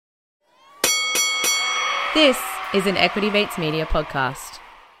This is an Equity Mates Media podcast.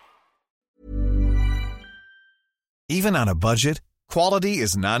 Even on a budget, quality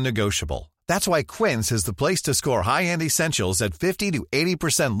is non-negotiable. That's why Quince is the place to score high-end essentials at 50 to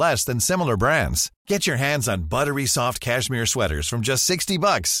 80% less than similar brands. Get your hands on buttery soft cashmere sweaters from just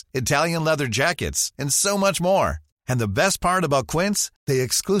 $60, Italian leather jackets, and so much more. And the best part about Quince, they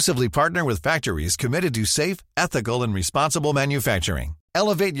exclusively partner with factories committed to safe, ethical, and responsible manufacturing.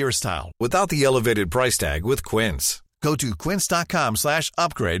 Elevate your style without the elevated price tag with Quince. Go to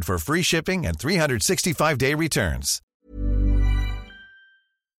quince.com/upgrade for free shipping and 365-day returns.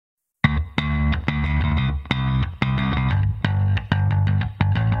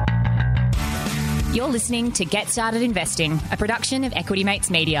 You're listening to Get Started Investing, a production of Equity Mates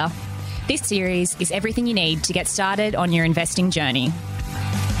Media. This series is everything you need to get started on your investing journey.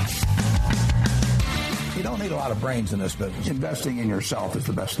 You don't need a lot of brains in this business. Investing in yourself is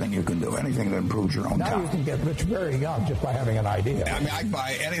the best thing you can do. Anything that improves your own Now time. You can get rich very young just by having an idea. I mean, I can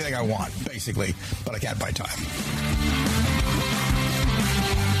buy anything I want, basically, but I can't buy time.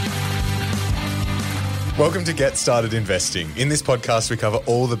 Welcome to Get Started Investing. In this podcast, we cover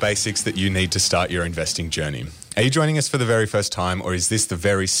all the basics that you need to start your investing journey. Are you joining us for the very first time, or is this the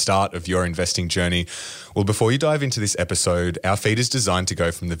very start of your investing journey? Well, before you dive into this episode, our feed is designed to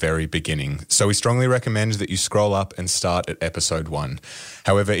go from the very beginning. So we strongly recommend that you scroll up and start at episode 1.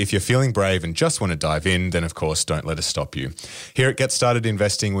 However, if you're feeling brave and just want to dive in, then of course, don't let us stop you. Here at Get Started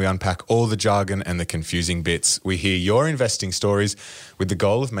Investing, we unpack all the jargon and the confusing bits. We hear your investing stories with the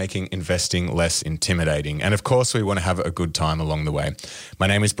goal of making investing less intimidating. And of course, we want to have a good time along the way. My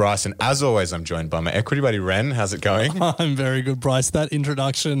name is Bryce, and as always, I'm joined by my equity buddy, Ren. How's it going? I'm very good, Bryce. That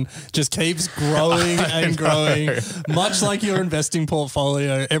introduction just keeps growing and growing, much like your investing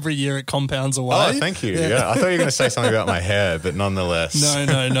portfolio. Every year it compounds away. Oh, thank you. Yeah. I thought you were going to say something about my hair, but nonetheless. No.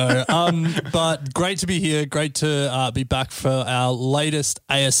 But great to be here. Great to be back for our latest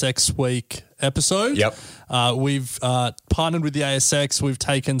ASX Week episode. Yep. We've partnered with the ASX. We've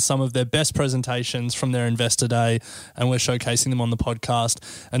taken some of their best presentations from their Investor Day and we're showcasing them on the podcast.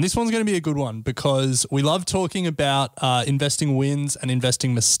 And this one's going to be a good one because we love talking about investing wins and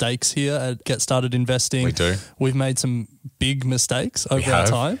investing mistakes here at Get Started Investing. We do. We've made some big mistakes over our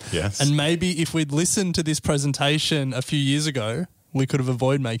time. Yes. And maybe if we'd listened to this presentation a few years ago, we could have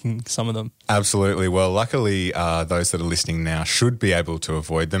avoided making some of them. Absolutely. Well, luckily, those that are listening now should be able to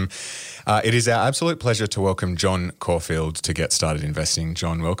avoid them. It is our absolute pleasure to welcome John Caulfield to Get Started Investing.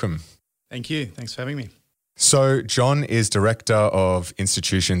 John, welcome. Thank you. Thanks for having me. So John is Director of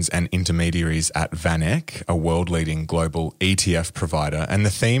Institutions and Intermediaries at VanEck, a world-leading global ETF provider. And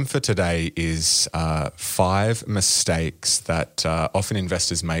the theme for today is 5 mistakes that often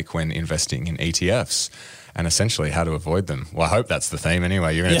investors make when investing in ETFs. And essentially how to avoid them. Well, I hope that's the theme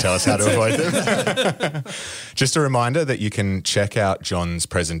anyway. You're going to tell us how to avoid them. Just a reminder that you can check out John's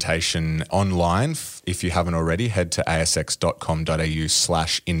presentation online. If you haven't already, head to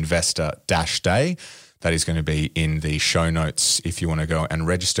asx.com.au/investor-day. That is going to be in the show notes if you want to go and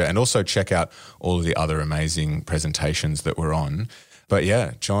register. And also check out all of the other amazing presentations that we're on. But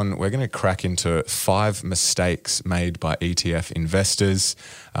yeah, John, we're going to crack into 5 mistakes made by ETF investors,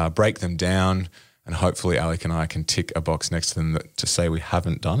 break them down, and hopefully Alec and I can tick a box next to them to say we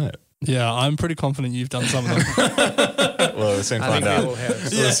haven't done it. Yeah, I'm pretty confident you've done some of them. Well, we'll soon find out.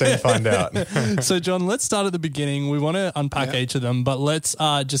 We'll soon find out. So, John, let's start at the beginning. We want to unpack each of them, but let's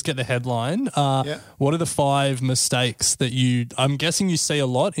just get the headline. What are the 5 mistakes that I'm guessing you see a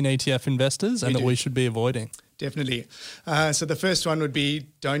lot in ETF investors and that we should be avoiding? Definitely. So the first one would be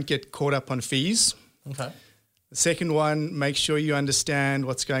don't get caught up on fees. Okay. The second one, make sure you understand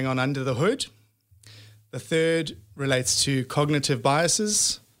what's going on under the hood. The third relates to cognitive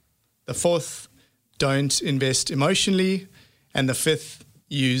biases. The fourth, don't invest emotionally. And the fifth,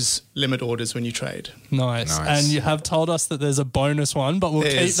 use limit orders when you trade. Nice. And you have told us that there's a bonus one, but we'll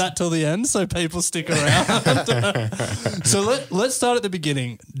keep that till the end so people stick around. So let's start at the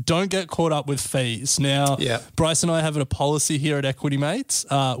beginning. Don't get caught up with fees. Now, Bryce and I have a policy here at Equity Mates.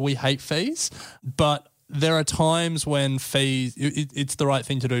 We hate fees, but there are times when fees, it's the right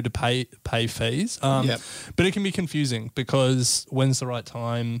thing to do to pay fees. But it can be confusing because when's the right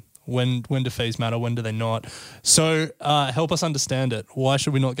time? When do fees matter? When do they not? So help us understand it. Why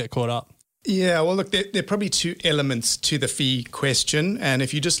should we not get caught up? Yeah, well, look, there are probably 2 elements to the fee question. And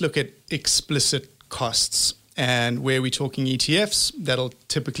if you just look at explicit costs and where we're talking ETFs, that'll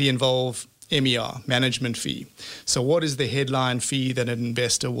typically involve MER, management fee. So what is the headline fee that an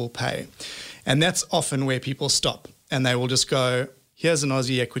investor will pay? And that's often where people stop and they will just go, here's an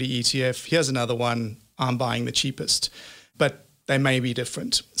Aussie equity ETF, here's another one, I'm buying the cheapest. But they may be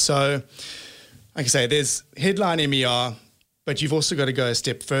different. So like I say, there's headline MER, but you've also got to go a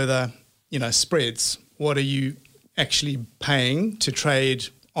step further. Spreads. What are you actually paying to trade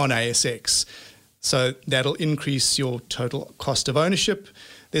on ASX? So that'll increase your total cost of ownership.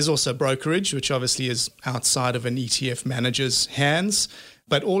 There's also brokerage, which obviously is outside of an ETF manager's hands.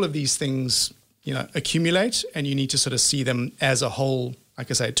 But all of these things, accumulate, and you need to sort of see them as a whole, like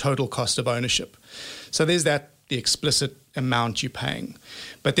I say, total cost of ownership. So there's the explicit amount you're paying.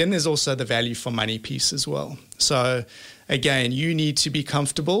 But then there's also the value for money piece as well. So again, you need to be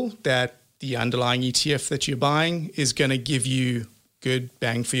comfortable that the underlying ETF that you're buying is going to give you good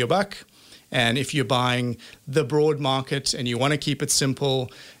bang for your buck. And if you're buying the broad market and you want to keep it simple,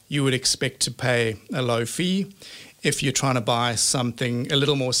 you would expect to pay a low fee. If you're trying to buy something a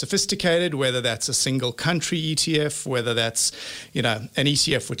little more sophisticated, whether that's a single country ETF, whether that's, an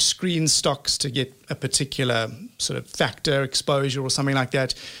ETF which screens stocks to get a particular sort of factor exposure or something like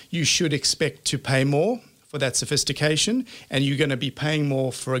that, you should expect to pay more for that sophistication, and you're going to be paying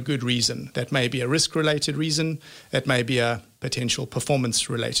more for a good reason. That may be a risk-related reason. That may be a potential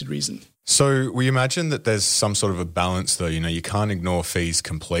performance-related reason. So we imagine that there's some sort of a balance, though. You can't ignore fees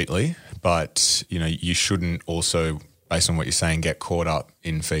completely, but, you shouldn't also, based on what you're saying, get caught up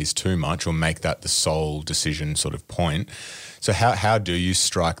in fees too much or make that the sole decision sort of point. So how do you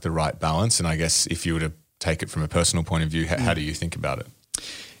strike the right balance? And I guess if you were to take it from a personal point of view, how do you think about it?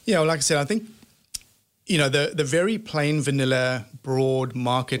 Yeah, well, like I said, I think the very plain vanilla broad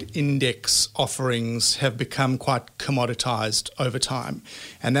market index offerings have become quite commoditized over time.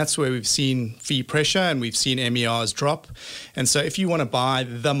 And that's where we've seen fee pressure and we've seen MERs drop. And so if you want to buy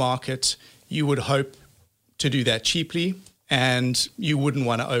the market, you would hope to do that cheaply and you wouldn't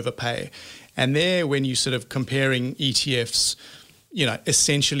want to overpay. And there, when you're sort of comparing ETFs,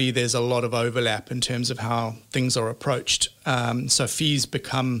 essentially there's a lot of overlap in terms of how things are approached. So fees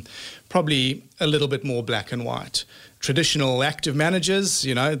become probably a little bit more black and white. Traditional active managers,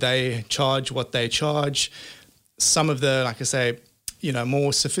 they charge what they charge. Some of the, like I say,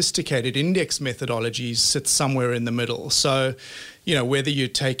 more sophisticated index methodologies sit somewhere in the middle. So, whether you're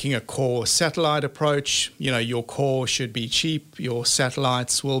taking a core satellite approach, your core should be cheap. Your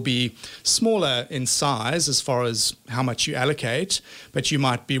satellites will be smaller in size as far as how much you allocate, but you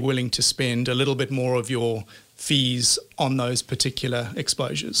might be willing to spend a little bit more of your fees on those particular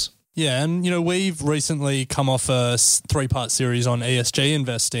exposures. Yeah, and we've recently come off a 3-part series on ESG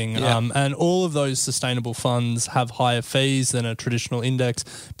investing, and all of those sustainable funds have higher fees than a traditional index,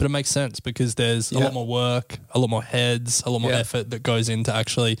 but it makes sense because there's a lot more work, a lot more heads, a lot more effort that goes into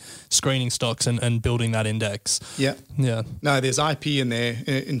actually screening stocks and building that index. Yeah. No, there's IP in there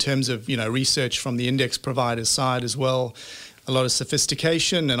in terms of, research from the index provider's side as well. A lot of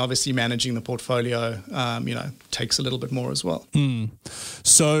sophistication, and obviously managing the portfolio, takes a little bit more as well.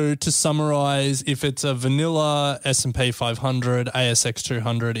 So to summarize, if it's a vanilla S&P 500, ASX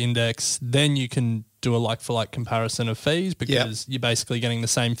 200 index, then you can do a like-for-like comparison of fees because you're basically getting the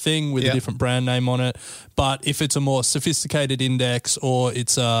same thing with a different brand name on it. But if it's a more sophisticated index or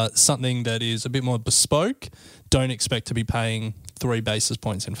it's something that is a bit more bespoke, don't expect to be paying 3 basis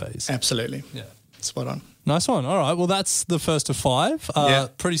points in fees. Absolutely. Yeah. Spot on. Nice one. All right. Well, that's the first of 5.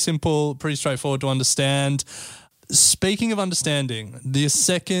 Pretty simple, pretty straightforward to understand. Speaking of understanding, the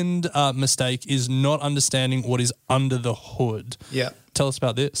second mistake is not understanding what is under the hood. Yeah. Tell us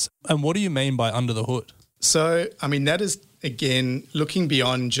about this. And what do you mean by under the hood? So, that is, again, looking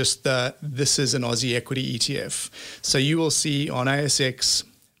beyond just this is an Aussie equity ETF. So you will see on ASX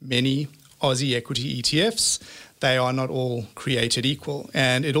many Aussie equity ETFs. They are not all created equal.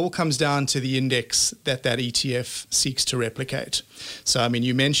 And it all comes down to the index that ETF seeks to replicate. So,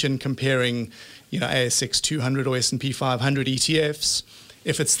 you mentioned comparing, ASX 200 or S&P 500 ETFs.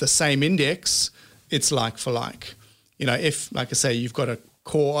 If it's the same index, it's like for like. If, like I say, you've got a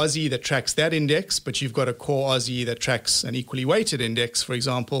core Aussie that tracks that index, but you've got a core Aussie that tracks an equally weighted index, for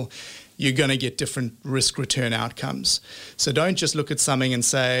example, you're going to get different risk-return outcomes. So don't just look at something and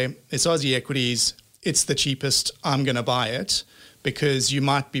say, it's Aussie equities, it's the cheapest, I'm going to buy it, because you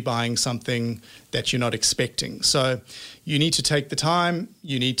might be buying something that you're not expecting. So you need to take the time,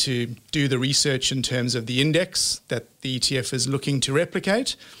 you need to do the research in terms of the index that the ETF is looking to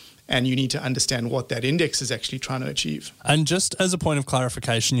replicate, and you need to understand what that index is actually trying to achieve. And just as a point of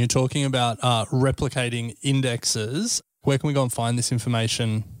clarification, you're talking about replicating indexes. Where can we go and find this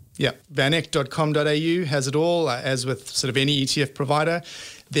information? Yeah, vaneck.com.au has it all. As with sort of any ETF provider,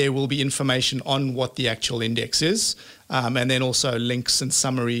 there will be information on what the actual index is, and then also links and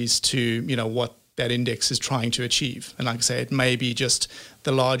summaries to, what that index is trying to achieve. And like I say, it may be just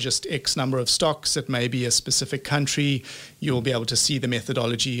the largest X number of stocks. It may be a specific country. You'll be able to see the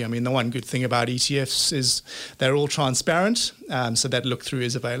methodology. I mean, the one good thing about ETFs is they're all transparent, so that look-through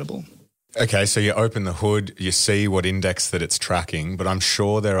is available. Okay, so you open the hood, you see what index that it's tracking, but I'm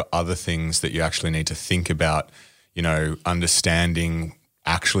sure there are other things that you actually need to think about, understanding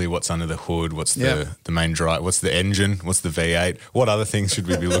actually what's under the hood, what's the main drive, what's the engine, what's the V8, what other things should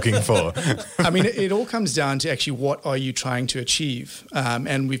we be looking for? I mean, it all comes down to actually what are you trying to achieve?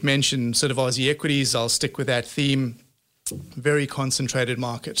 And we've mentioned sort of Aussie equities. I'll stick with that theme. Very concentrated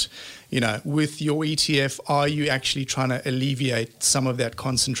market. With your ETF, are you actually trying to alleviate some of that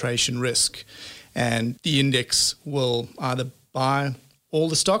concentration risk? And the index will either buy all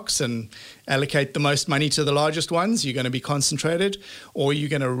the stocks and allocate the most money to the largest ones. You're going to be concentrated, or you're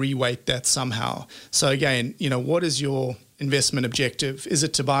going to reweight that somehow. So again, what is your investment objective? Is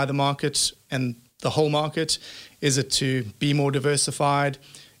it to buy the market and the whole market? Is it to be more diversified?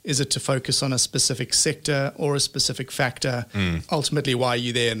 Is it to focus on a specific sector or a specific factor? Ultimately, why are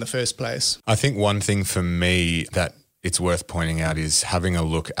you there in the first place? I think one thing for me that it's worth pointing out is having a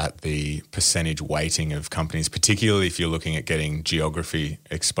look at the percentage weighting of companies, particularly if you're looking at getting geography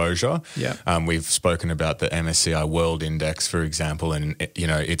exposure. Yeah. We've spoken about the MSCI World Index, for example, and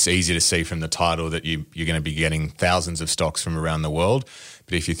it's easy to see from the title that you're going to be getting thousands of stocks from around the world.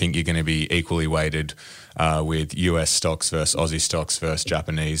 But if you think you're going to be equally weighted with US stocks versus Aussie stocks versus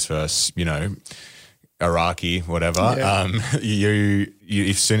Japanese versus, Iraqi, whatever, you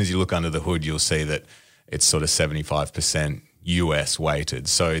as soon as you look under the hood, you'll see that it's sort of 75% US weighted.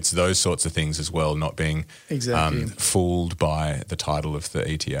 So it's those sorts of things as well, not being fooled by the title of the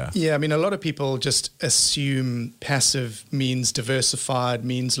ETF. Yeah, I mean, a lot of people just assume passive means diversified,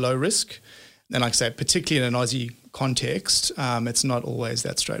 means low risk. And like I said, particularly in an Aussie context, it's not always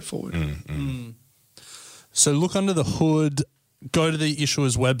that straightforward. So look under the hood, go to the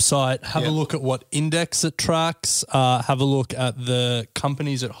issuer's website, have a look at what index it tracks, have a look at the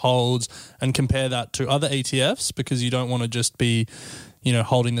companies it holds and compare that to other ETFs, because you don't want to just be,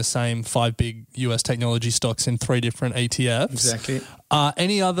 holding the same 5 big US technology stocks in 3 different ETFs. Exactly.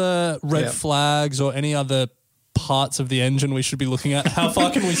 Any other red flags or any other parts of the engine we should be looking at? How far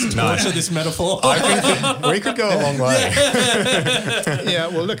can we torture this metaphor? I think we could go a long way. Yeah,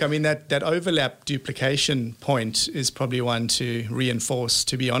 well, look, I mean, that overlap duplication point is probably one to reinforce,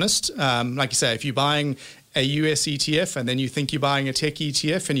 to be honest. Like you say, if you're buying a US ETF and then you think you're buying a tech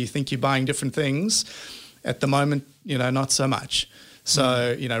ETF and you think you're buying different things, at the moment, not so much.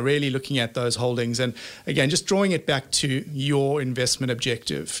 So, really looking at those holdings and, again, just drawing it back to your investment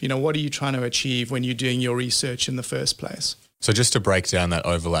objective. What are you trying to achieve when you're doing your research in the first place? So just to break down that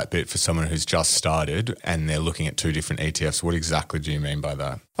overlap bit for someone who's just started and they're looking at 2 different ETFs, what exactly do you mean by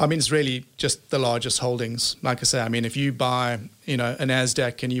that? I mean, it's really just the largest holdings. Like I say, I mean, if you buy, a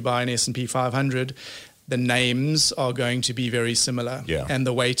NASDAQ and you buy an S&P 500, the names are going to be very similar and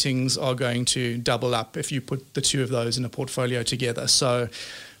the weightings are going to double up if you put the 2 of those in a portfolio together. So,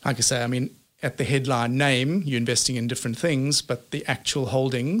 like I say, I mean, at the headline name, you're investing in different things, but the actual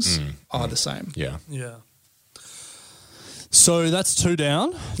holdings are the same. Yeah. So that's 2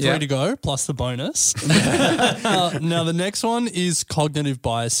 down, 3 to go, plus the bonus. Now, the next one is cognitive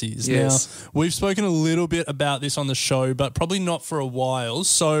biases. Yes. Now, we've spoken a little bit about this on the show, but probably not for a while.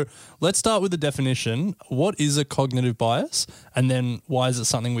 So let's start with the definition. What is a cognitive bias? And then why is it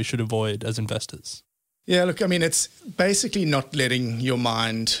something we should avoid as investors? Yeah, look, I mean, it's basically not letting your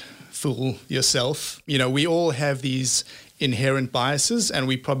mind fool yourself. We all have these inherent biases and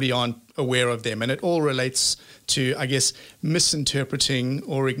we probably aren't aware of them. And it all relates to, I guess, misinterpreting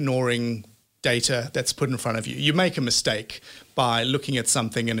or ignoring data that's put in front of you. You make a mistake by looking at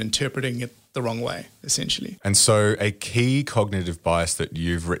something and interpreting it the wrong way, essentially. And so a key cognitive bias that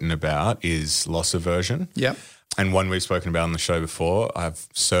you've written about is loss aversion. Yeah. And one we've spoken about on the show before. I've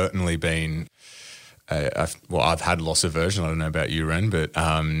certainly been... I've had loss aversion. I don't know about you, Ren, but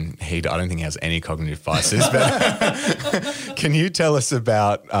I don't think he has any cognitive biases. But can you tell us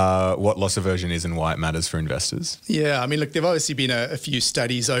about what loss aversion is and why it matters for investors? Yeah, I mean, look, there have obviously been a few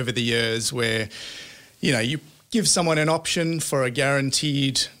studies over the years where, you give someone an option for a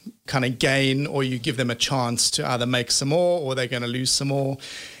guaranteed kind of gain, or you give them a chance to either make some more or they're going to lose some more.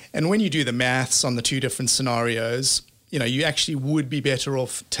 And when you do the maths on the 2 different scenarios, you actually would be better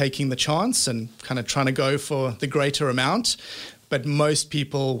off taking the chance and kind of trying to go for the greater amount. But most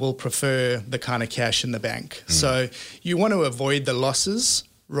people will prefer the kind of cash in the bank. So you want to avoid the losses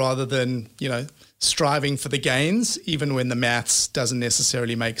rather than, striving for the gains, even when the maths doesn't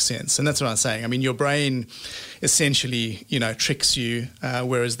necessarily make sense. And that's what I'm saying. I mean, your brain essentially, tricks you,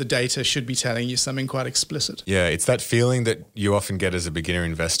 whereas the data should be telling you something quite explicit. Yeah, it's that feeling that you often get as a beginner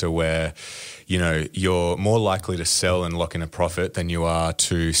investor where, you're more likely to sell and lock in a profit than you are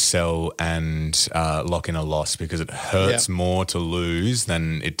to sell and lock in a loss, because it hurts more to lose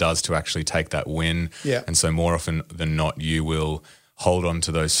than it does to actually take that win. Yeah. And so more often than not, you will hold on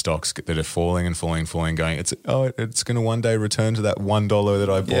to those stocks that are falling and falling, going, it's going to one day return to that $1 that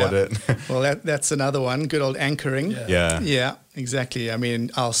I bought it. Well, that's another one, good old anchoring. Yeah, exactly. I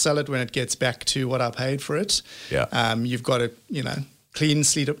mean, I'll sell it when it gets back to what I paid for it. Yeah. You've got a, clean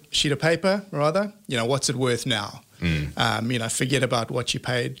sheet of paper, rather. What's it worth now? Forget about what you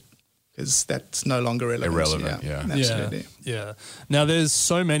paid, because that's no longer relevant. Irrelevant, yeah. Absolutely. Yeah. Now, there's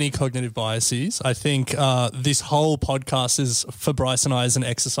so many cognitive biases. I think this whole podcast is, for Bryce and I, is an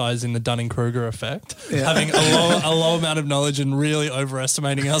exercise in the Dunning-Kruger effect, having a low amount of knowledge and really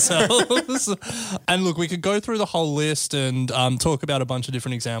overestimating ourselves. And look, we could go through the whole list and talk about a bunch of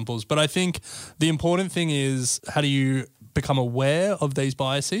different examples, but I think the important thing is, how do you become aware of these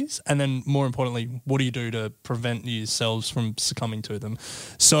biases, and then more importantly, what do you do to prevent yourselves from succumbing to them?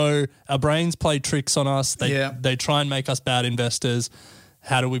 So our brains play tricks on us. They try and make us bad investors.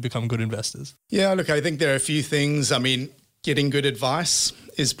 How do we become good investors? Yeah, look, I think there are a few things. I mean, getting good advice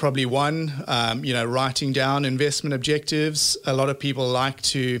is probably one. Writing down investment objectives. A lot of people like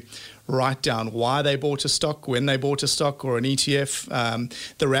to write down why they bought a stock, when they bought a stock or an ETF,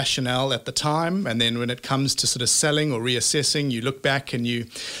 the rationale at the time. And then when it comes to sort of selling or reassessing, you look back and you,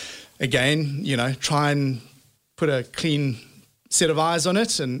 again, try and put a clean set of eyes on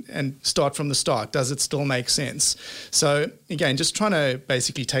it and start from the start. Does it still make sense? So again, just trying to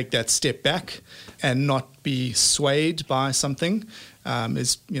basically take that step back and not be swayed by something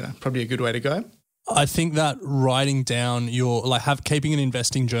is, probably a good way to go. I think that writing down keeping an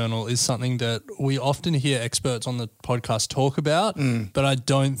investing journal is something that we often hear experts on the podcast talk about, but I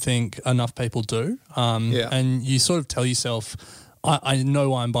don't think enough people do. And you sort of tell yourself, I know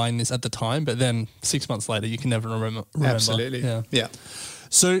why I'm buying this at the time, but then 6 months later, you can never remember. Absolutely. Yeah.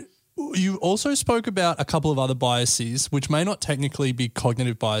 So you also spoke about a couple of other biases, which may not technically be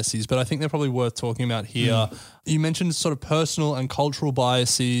cognitive biases, but I think they're probably worth talking about here. You mentioned sort of personal and cultural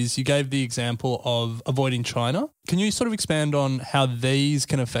biases. You gave the example of avoiding China. Can you sort of expand on how these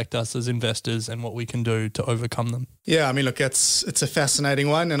can affect us as investors and what we can do to overcome them? Yeah, I mean, look, it's a fascinating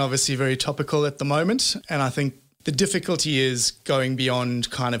one and obviously very topical at the moment. And I think the difficulty is going beyond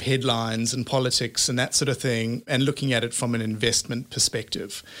kind of headlines and politics and that sort of thing and looking at it from an investment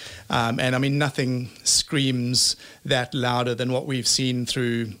perspective. And I mean, nothing screams that louder than what we've seen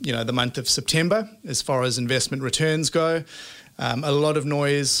through, the month of September as far as investment returns go. A lot of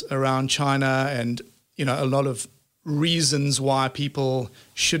noise around China and, a lot of reasons why people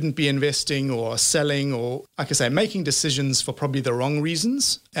shouldn't be investing or selling or, like I say, making decisions for probably the wrong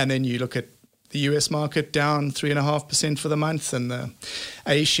reasons. And then you look at the US market down 3.5% for the month, and the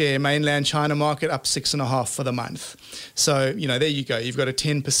A-share mainland China market up 6.5% for the month. So, there you go. You've got a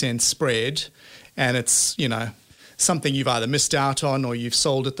 10% spread, and it's, something you've either missed out on or you've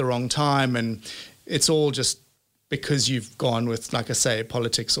sold at the wrong time, and it's all just because you've gone with, like I say,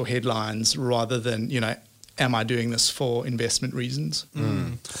 politics or headlines rather than, am I doing this for investment reasons?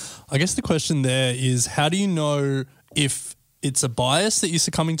 I guess the question there is, how do you know if it's a bias that you're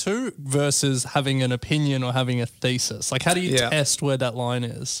succumbing to versus having an opinion or having a thesis? Like, how do you test where that line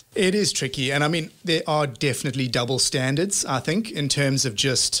is? It is tricky. And I mean, there are definitely double standards, I think, in terms of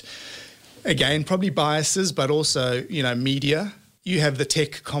just, again, probably biases, but also, media. You have the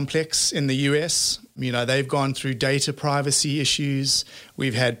tech complex in the US. They've gone through data privacy issues.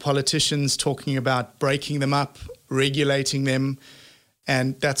 We've had politicians talking about breaking them up, regulating them,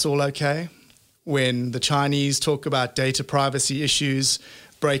 and that's all okay. When the Chinese talk about data privacy issues,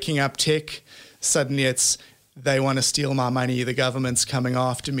 breaking up tech, suddenly it's, they want to steal my money, the government's coming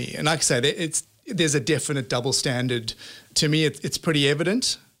after me. And like I say, there's a definite double standard. To me, it's pretty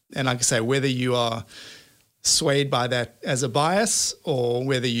evident. And like I say, whether you are swayed by that as a bias or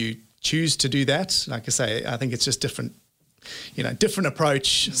whether you choose to do that, like I say, I think it's just different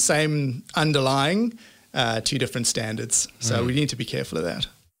approach, same underlying, two different standards. So we need to be careful of that.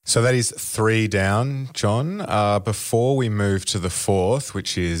 So that is 3 down, John. Before we move to the 4th,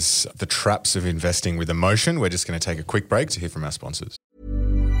 which is the traps of investing with emotion, we're just going to take a quick break to hear from our sponsors.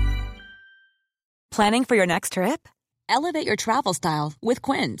 Planning for your next trip? Elevate your travel style with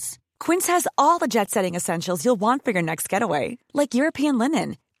Quince. Quince has all the jet-setting essentials you'll want for your next getaway, like European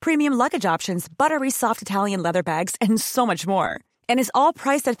linen, premium luggage options, buttery soft Italian leather bags, and so much more. and is all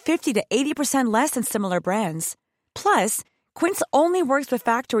priced at 50 to 80% less than similar brands. Plus, Quince only works with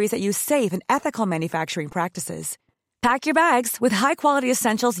factories that use safe and ethical manufacturing practices. Pack your bags with high-quality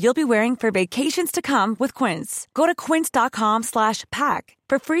essentials you'll be wearing for vacations to come with Quince. Go to quince.com/pack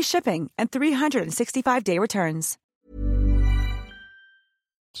for free shipping and 365-day returns.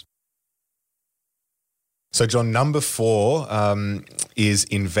 So, John, number 4 is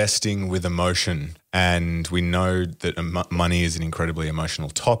investing with emotion. And we know that money is an incredibly emotional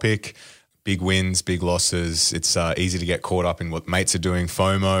topic. Big wins, big losses. It's easy to get caught up in what mates are doing,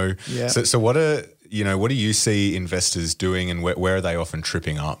 FOMO. Yeah. So what do you see investors doing, and where are they often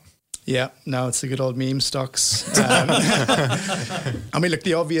tripping up? Yeah, no, it's the good old meme stocks. I mean, look,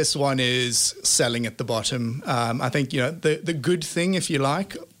 the obvious one is selling at the bottom. I think, the good thing, if you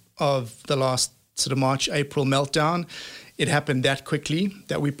like, of the last sort of March, April meltdown, it happened that quickly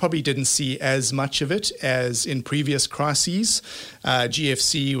that we probably didn't see as much of it as in previous crises.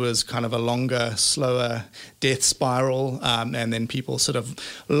 GFC was kind of a longer, slower death spiral, and then people sort of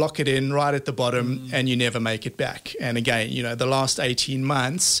lock it in right at the bottom and you never make it back. And again, the last 18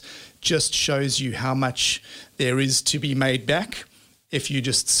 months just shows you how much there is to be made back if you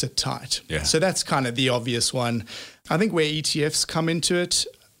just sit tight. Yeah. So that's kind of the obvious one. I think where ETFs come into it,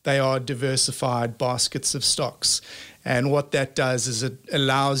 they are diversified baskets of stocks. And what that does is it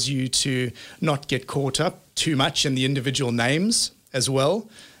allows you to not get caught up too much in the individual names as well.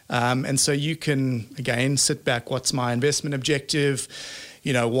 And so you can, again, sit back. What's my investment objective?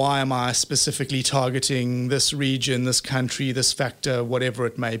 Why am I specifically targeting this region, this country, this factor, whatever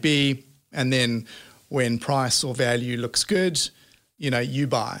it may be? And then when price or value looks good, you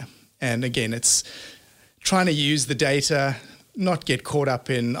buy. And again, it's trying to use the data, not get caught up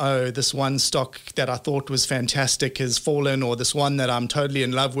in, this one stock that I thought was fantastic has fallen, or this one that I'm totally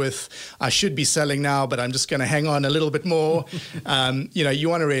in love with, I should be selling now, but I'm just going to hang on a little bit more. You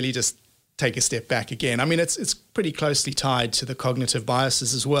want to really just take a step back again. I mean, it's pretty closely tied to the cognitive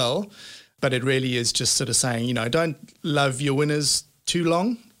biases as well, but it really is just sort of saying, don't love your winners too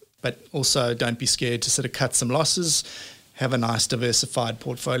long, but also don't be scared to sort of cut some losses. Have a nice diversified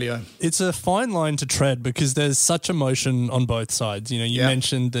portfolio. It's a fine line to tread because there's such emotion on both sides. You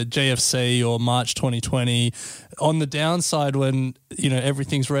mentioned the GFC or March 2020. On the downside, when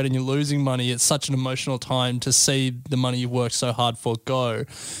everything's red and you're losing money, it's such an emotional time to see the money you worked so hard for go.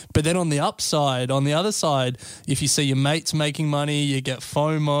 But then on the upside, on the other side, if you see your mates making money, you get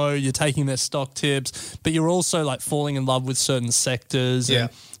FOMO, you're taking their stock tips, but you're also like falling in love with certain sectors. Yeah.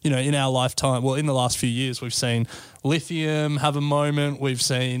 And, in our lifetime, in the last few years, we've seen lithium have a moment. We've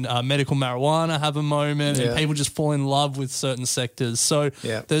seen medical marijuana have a moment, and people just fall in love with certain sectors. So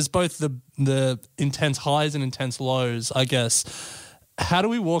there's both the intense highs and intense lows, I guess. How do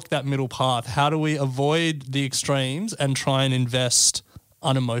we walk that middle path? How do we avoid the extremes and try and invest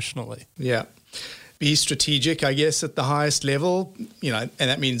unemotionally? Yeah. Be strategic, I guess, at the highest level, and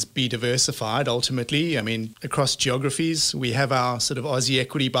that means be diversified ultimately. I mean, across geographies, we have our sort of Aussie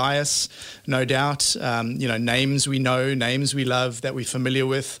equity bias, no doubt. Names we know, names we love that we're familiar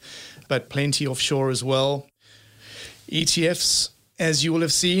with, but plenty offshore as well. ETFs, as you will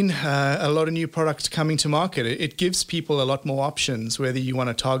have seen, a lot of new products coming to market. It gives people a lot more options, whether you want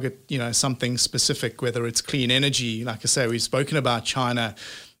to target, something specific, whether it's clean energy. Like I say, we've spoken about China.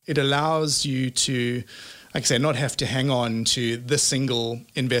 It allows you to, like I say, not have to hang on to the single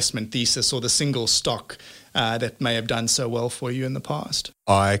investment thesis or the single stock that may have done so well for you in the past.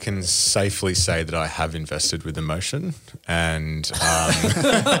 I can safely say that I have invested with emotion, and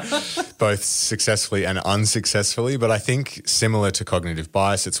both successfully and unsuccessfully. But I think similar to cognitive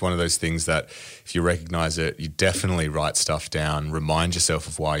bias, it's one of those things that if you recognize it, you definitely write stuff down, remind yourself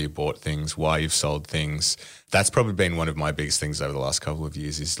of why you bought things, why you've sold things. That's probably been one of my biggest things over the last couple of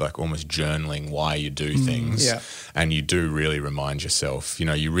years, is like almost journaling why you do things. Yeah. And you do really remind yourself,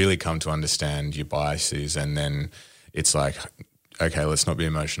 you really come to understand your biases, and then it's like, okay, let's not be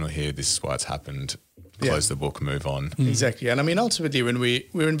emotional here. This is why it's happened. Close the book, move on. Exactly. And I mean, ultimately, when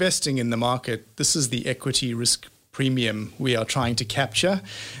we're investing in the market, this is the equity risk premium we are trying to capture.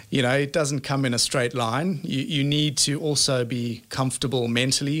 It doesn't come in a straight line. You need to also be comfortable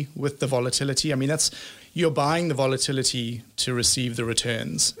mentally with the volatility. I mean, you're buying the volatility to receive the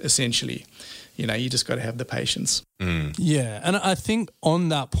returns, essentially. You just got to have the patience. Yeah. And I think on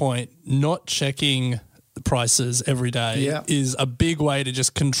that point, not checking the prices every day is a big way to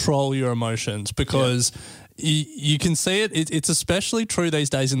just control your emotions, because you can see it. It's especially true these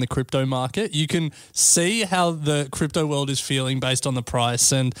days in the crypto market. You can see how the crypto world is feeling based on the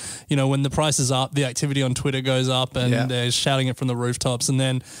price. And, when the price is up, the activity on Twitter goes up and they're shouting it from the rooftops. And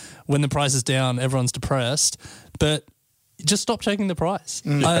then when the price is down, everyone's depressed. But just stop checking the price.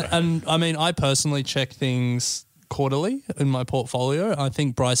 I personally check things quarterly in my portfolio. I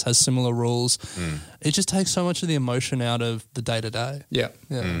think Bryce has similar rules. It just takes so much of the emotion out of the day-to-day. Yeah.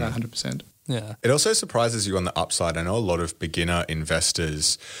 100%. Yeah. It also surprises you on the upside. I know a lot of beginner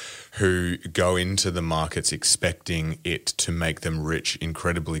investors who go into the markets expecting it to make them rich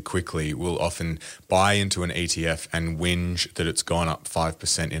incredibly quickly will often buy into an ETF and whinge that it's gone up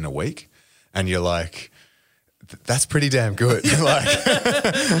 5% in a week. And you're like, that's pretty damn good. Like,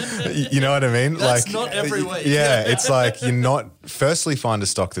 you know what I mean? That's like, not every week. Yeah, it's like you're not. Firstly, find a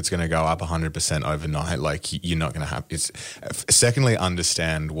stock that's going to go up 100% overnight. Like you're not going to have. It's. Secondly,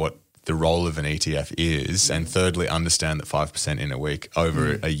 understand what the role of an ETF is, and thirdly, understand that 5% in a week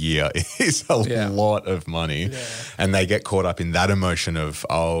over a year is a lot of money, and they get caught up in that emotion of,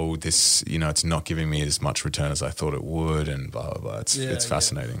 oh, this, it's not giving me as much return as I thought it would, and blah blah blah. It's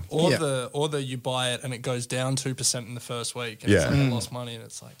fascinating. Or the you buy it and it goes down 2% in the first week, and it's like I lost money, and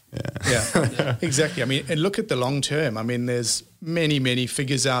it's like exactly. I mean, and look at the long term. I mean, there's many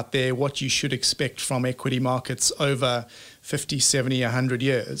figures out there what you should expect from equity markets over 50, 70, 100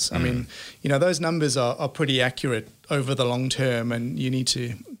 years. I mean, those numbers are pretty accurate over the long term, and you need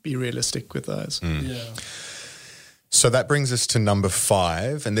to be realistic with those. So that brings us to number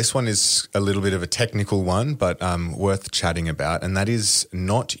 5, and this one is a little bit of a technical one, but worth chatting about, and that is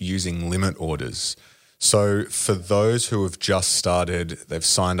not using limit orders. So for those who have just started, they've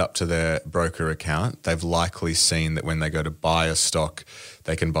signed up to their broker account, they've likely seen that when they go to buy a stock,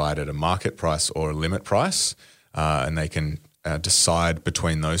 they can buy it at a market price or a limit price, and they can decide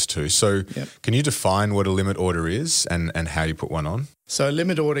between those two. So can you define what a limit order is and how you put one on? So a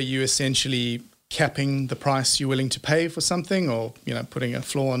limit order, you essentially capping the price you're willing to pay for something, or putting a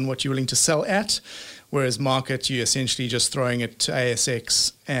floor on what you're willing to sell at, whereas market, you're essentially just throwing it to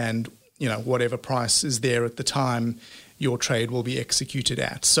ASX and whatever price is there at the time, your trade will be executed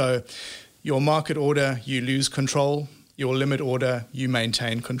at. So your market order, you lose control. Your limit order, you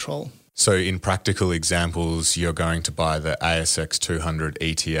maintain control. So in practical examples, you're going to buy the ASX 200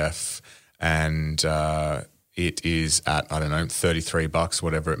 ETF and it is at, I don't know, $33,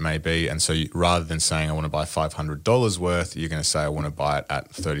 whatever it may be. And so rather than saying I want to buy $500 worth, you're going to say I want to buy it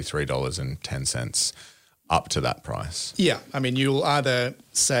at $33.10. Up to that price. Yeah. I mean, you'll either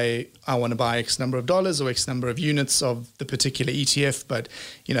say, I want to buy X number of dollars or X number of units of the particular ETF, but,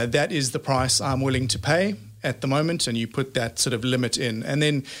 that is the price I'm willing to pay at the moment, and you put that sort of limit in. And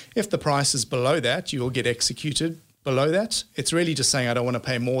then if the price is below that, you'll get executed below that. It's really just saying, I don't want to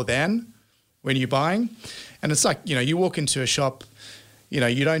pay more than when you're buying. And it's like, you walk into a shop,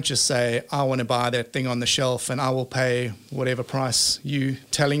 you don't just say, I want to buy that thing on the shelf and I will pay whatever price you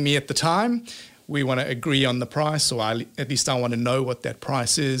telling me at the time. We want to agree on the price, or at least I want to know what that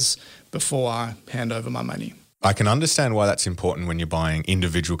price is before I hand over my money. I can understand why that's important when you're buying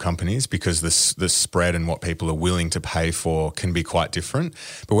individual companies, because the spread and what people are willing to pay for can be quite different.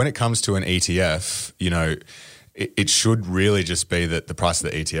 But when it comes to an ETF, it should really just be that the price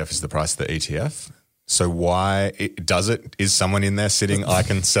of the ETF is the price of the ETF. So why is someone in there sitting, I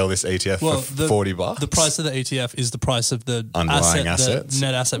can sell this ETF for $40? The price of the ETF is the price of the underlying assets, the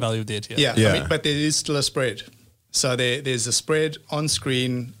net asset value of the ETF. Yeah. I mean, but there is still a spread. So there's a spread on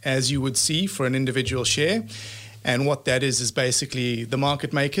screen, as you would see for an individual share. And what that is basically the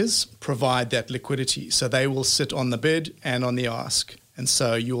market makers provide that liquidity. So they will sit on the bid and on the ask. And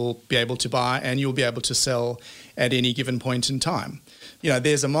so you'll be able to buy and you'll be able to sell at any given point in time.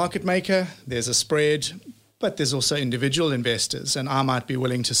 There's a market maker, there's a spread, but there's also individual investors. And I might be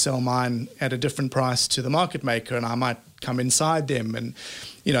willing to sell mine at a different price to the market maker, and I might come inside them. And,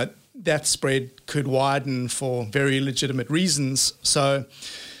 that spread could widen for very legitimate reasons. So,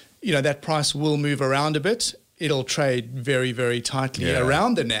 that price will move around a bit. It'll trade very, very tightly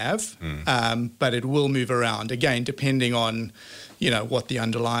around the NAV, but it will move around, again, depending on, what the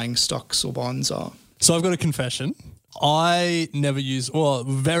underlying stocks or bonds are. So I've got a confession. I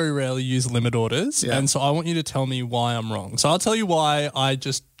very rarely use limit orders. Yeah. And so I want you to tell me why I'm wrong. So I'll tell you why I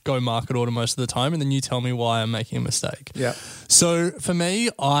just go market order most of the time, and then you tell me why I'm making a mistake. Yeah. So for me,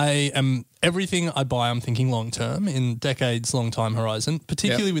 everything I buy, I'm thinking long term, in decades, long time horizon,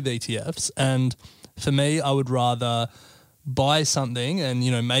 particularly with ETFs. And for me, I would rather buy something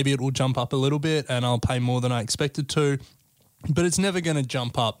and, maybe it will jump up a little bit and I'll pay more than I expected to, but it's never going to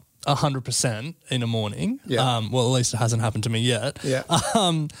jump up 100% in a morning. Yeah. Well, at least it hasn't happened to me yet. Yeah.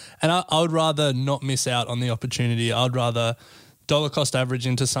 And I would rather not miss out on the opportunity. I'd rather dollar cost average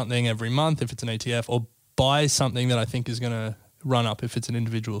into something every month if it's an ETF, or buy something that I think is going to run up if it's an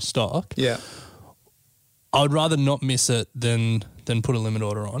individual stock. Yeah. I would rather not miss it than put a limit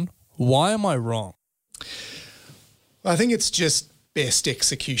order on. Why am I wrong? I think it's just best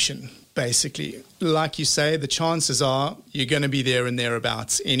execution, basically. Like you say, the chances are you're going to be there and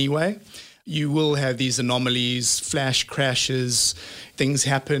thereabouts anyway. You will have these anomalies, flash crashes, things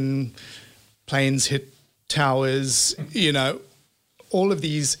happen, planes hit towers, all of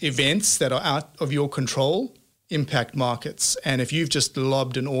these events that are out of your control impact markets. And if you've just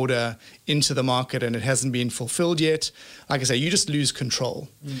lobbed an order into the market and it hasn't been fulfilled yet, like I say, you just lose control.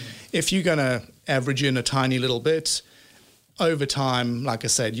 If you're going to average in a tiny little bit, over time, like I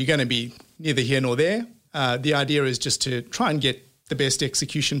said, you're going to be neither here nor there. The idea is just to try and get the best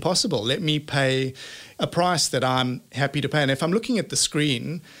execution possible. Let me pay a price that I'm happy to pay. And if I'm looking at the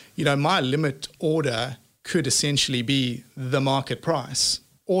screen, my limit order could essentially be the market price.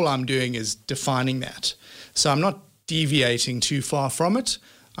 All I'm doing is defining that. So I'm not deviating too far from it.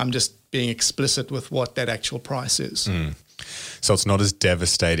 I'm just being explicit with what that actual price is. So it's not as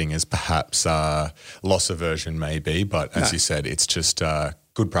devastating as perhaps loss aversion may be, but as you said, it's just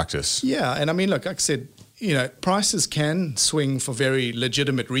good practice. Yeah, and I mean, look, like I said, prices can swing for very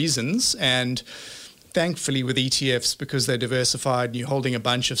legitimate reasons, and thankfully with ETFs, because they're diversified and you're holding a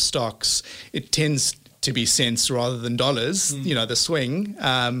bunch of stocks, it tends to be cents rather than dollars, the swing.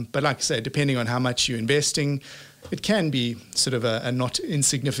 But like I say, depending on how much you're investing, it can be sort of a not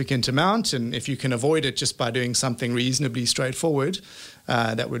insignificant amount. And if you can avoid it just by doing something reasonably straightforward,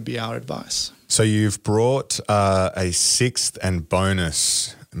 that would be our advice. So you've brought a sixth and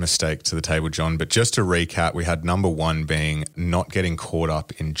bonus mistake to the table, John. But just to recap, we had number one being not getting caught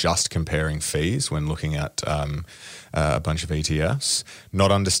up in just comparing fees when looking at a bunch of ETFs.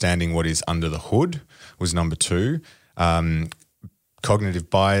 Not understanding what is under the hood was number two. Cognitive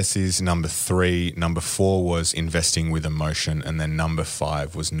biases, number three. Number four was investing with emotion. And then number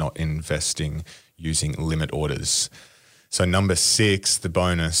five was not investing using limit orders. So number six, the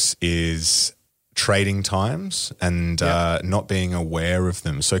bonus, is trading times and not being aware of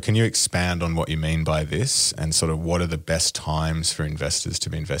them. So can you expand on what you mean by this and sort of what are the best times for investors to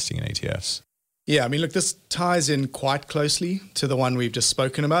be investing in ETFs? Yeah, I mean, look, this ties in quite closely to the one we've just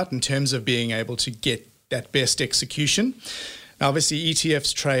spoken about in terms of being able to get that best execution. Now, obviously,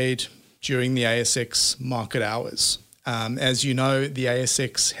 ETFs trade during the ASX market hours. As you know, the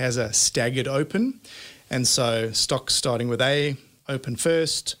ASX has a staggered open, and so stocks starting with A open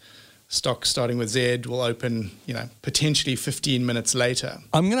first, stocks starting with Z will open, potentially 15 minutes later.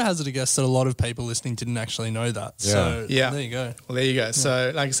 I'm going to hazard a guess that a lot of people listening didn't actually know that. Yeah. So yeah. There you go. Well, there you go. Yeah.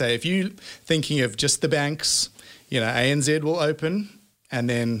 So like I say, if you're thinking of just the banks, ANZ will open, and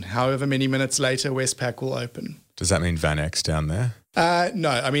then however many minutes later, Westpac will open. Does that mean VanEck down there? No.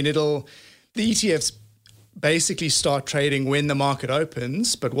 I mean, the ETFs basically start trading when the market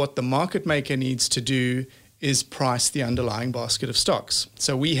opens, but what the market maker needs to do is price the underlying basket of stocks.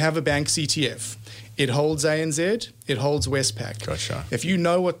 So we have a banks ETF. It holds ANZ, it holds Westpac. Gotcha. If you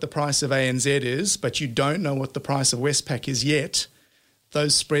know what the price of ANZ is, but you don't know what the price of Westpac is yet,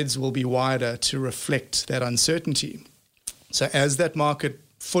 those spreads will be wider to reflect that uncertainty. So as that market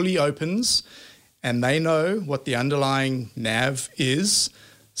fully opens and they know what the underlying NAV is,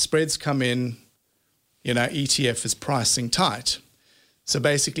 spreads come in, ETF is pricing tight. So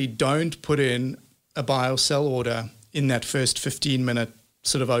basically don't put in a buy or sell order in that first 15-minute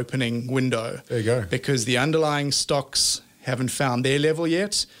sort of opening window. There you go. Because the underlying stocks haven't found their level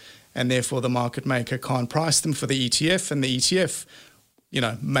yet, and therefore the market maker can't price them for the ETF, and the ETF,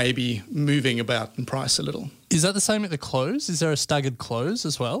 may be moving about in price a little. Is that the same at the close? Is there a staggered close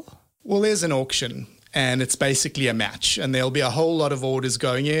as well? Well, there's an auction, and it's basically a match, and there'll be a whole lot of orders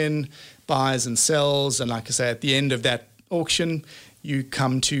going in, buys and sells, and like I say, at the end of that auction, you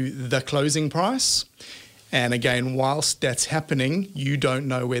come to the closing price. And again, whilst that's happening, you don't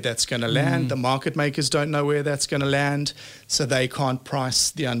know where that's going to land. The market makers don't know where that's going to land, so they can't price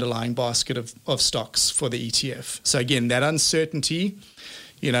the underlying basket of stocks for the ETF. So again, that uncertainty,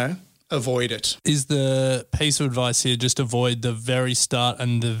 avoid it. Is the piece of advice here just avoid the very start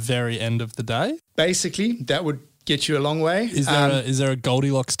and the very end of the day? Basically, that would get you a long way. Is there a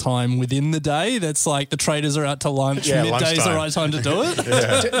Goldilocks time within the day that's like the traders are out to lunch, midday's the right time to do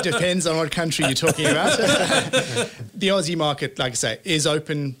it? Depends on what country you're talking about. The Aussie market, like I say, is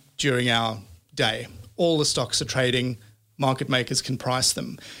open during our day. All the stocks are trading. Market makers can price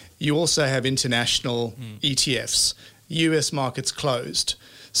them. You also have international ETFs. US markets closed.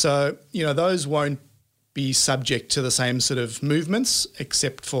 So, those won't be subject to the same sort of movements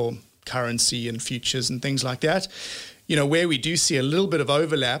except for currency and futures and things like that. Where we do see a little bit of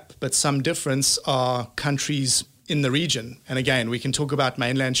overlap, but some difference are countries in the region. And again, we can talk about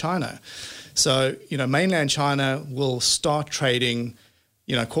mainland China. So, mainland China will start trading,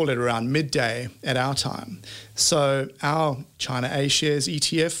 call it around midday at our time. So our China A shares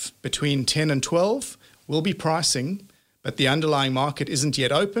ETF between 10 and 12 will be pricing, but the underlying market isn't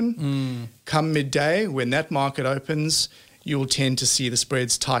yet open. Come midday, when that market opens, you will tend to see the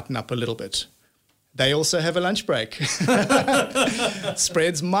spreads tighten up a little bit. They also have a lunch break.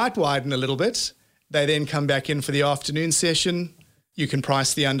 Spreads might widen a little bit. They then come back in for the afternoon session. You can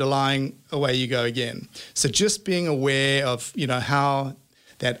price the underlying, away you go again. So just being aware of, how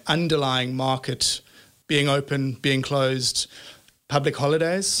that underlying market being open, being closed, public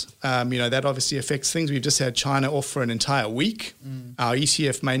holidays, that obviously affects things. We've just had China off for an entire week. Our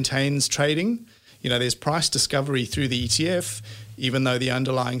ETF maintains trading. There's price discovery through the ETF, even though the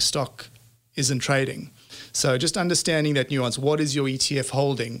underlying stock isn't trading. So just understanding that nuance. What is your ETF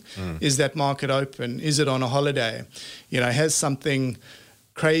holding? Is that market open? Is it on a holiday? Has something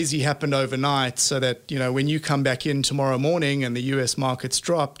crazy happened overnight so that, when you come back in tomorrow morning and the US market's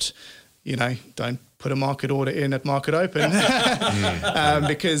dropped, don't put a market order in at market open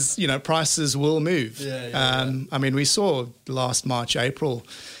because, prices will move. I mean, we saw last March, April,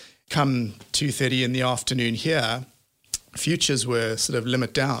 come 2:30 in the afternoon here, futures were sort of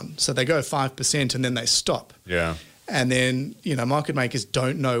limit down. So they go 5% and then they stop. Yeah. And then, market makers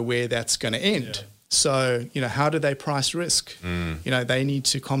don't know where that's going to end. Yeah. So, how do they price risk? They need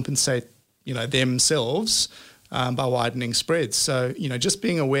to compensate, themselves by widening spreads. So, just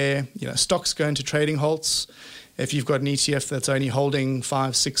being aware, stocks go into trading halts. If you've got an ETF that's only holding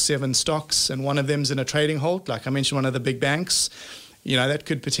 5, 6, 7 stocks and one of them's in a trading halt, like I mentioned, one of the big banks, that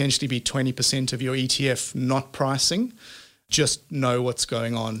could potentially be 20% of your ETF not pricing. Just know what's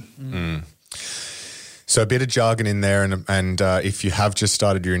going on. So a bit of jargon in there, and if you have just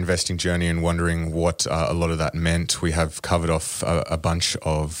started your investing journey and wondering what a lot of that meant, we have covered off a bunch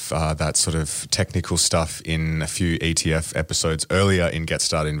of that sort of technical stuff in a few ETF episodes earlier in Get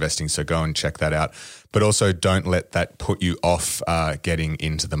Started Investing, so go and check that out. But also don't let that put you off getting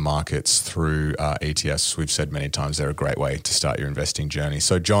into the markets through ETFs. We've said many times they're a great way to start your investing journey.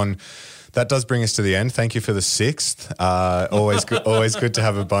 So John, that does bring us to the end. Thank you for the 6th. Always good to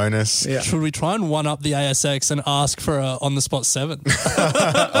have a bonus. Yeah. Should we try and one up the ASX and ask for a on-the-spot 7?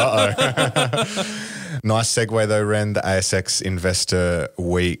 Nice segue though, Ren. The ASX Investor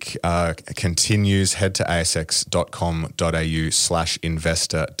Week continues. Head to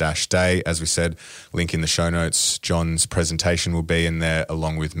asx.com.au/investor-day. As we said, link in the show notes. John's presentation will be in there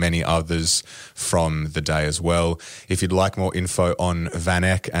along with many others from the day as well. If you'd like more info on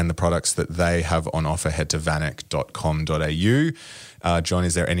VanEck and the products that they have on offer, head to vaneck.com.au. John,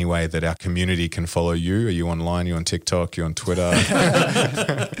 is there any way that our community can follow you? Are you online? Are you on TikTok? Are you on Twitter?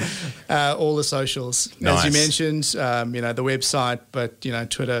 All the socials. Nice. As you mentioned, the website, but,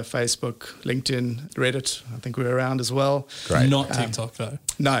 Twitter, Facebook, LinkedIn, Reddit, I think we're around as well. Great. Not TikTok though.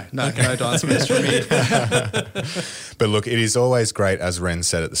 No dance moves from me. But look, it is always great, as Ren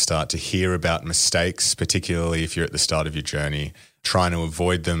said at the start, to hear about mistakes, particularly if you're at the start of your journey, trying to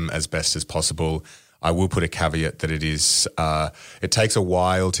avoid them as best as possible. I will put a caveat that it takes a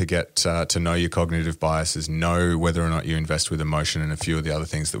while to get to know your cognitive biases, know whether or not you invest with emotion and a few of the other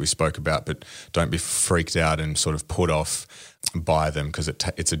things that we spoke about, but don't be freaked out and sort of put off by them because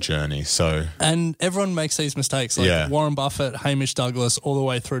it's a journey. And everyone makes these mistakes, Warren Buffett, Hamish Douglas, all the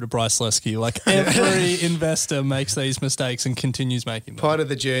way through to Bryce Lesky. Every investor makes these mistakes and continues making them. Part of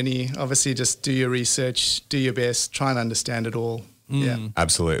the journey, obviously just do your research, do your best, try and understand it all. Yeah,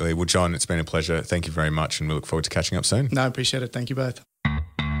 absolutely. Well, John, it's been a pleasure. Thank you very much, and we look forward to catching up soon. No, I appreciate it. Thank you both.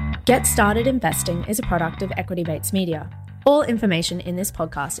 Get Started Investing is a product of EquityMates Media. All information in this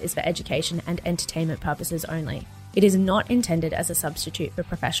podcast is for education and entertainment purposes only. It is not intended as a substitute for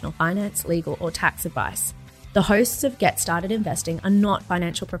professional finance, legal, or tax advice. The hosts of Get Started Investing are not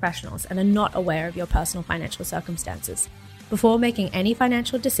financial professionals and are not aware of your personal financial circumstances. Before making any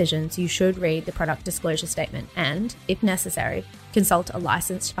financial decisions, you should read the product disclosure statement and, if necessary, consult a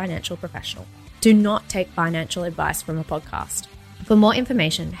licensed financial professional. Do not take financial advice from a podcast. For more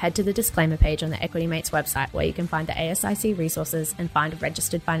information, head to the disclaimer page on the EquityMates website where you can find the ASIC resources and find a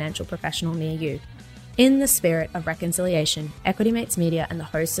registered financial professional near you. In the spirit of reconciliation, EquityMates Media and the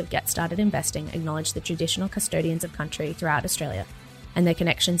hosts of Get Started Investing acknowledge the traditional custodians of country throughout Australia and their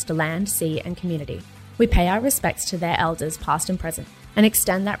connections to land, sea and community. We pay our respects to their elders past and present and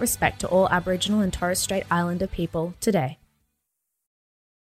extend that respect to all Aboriginal and Torres Strait Islander people today.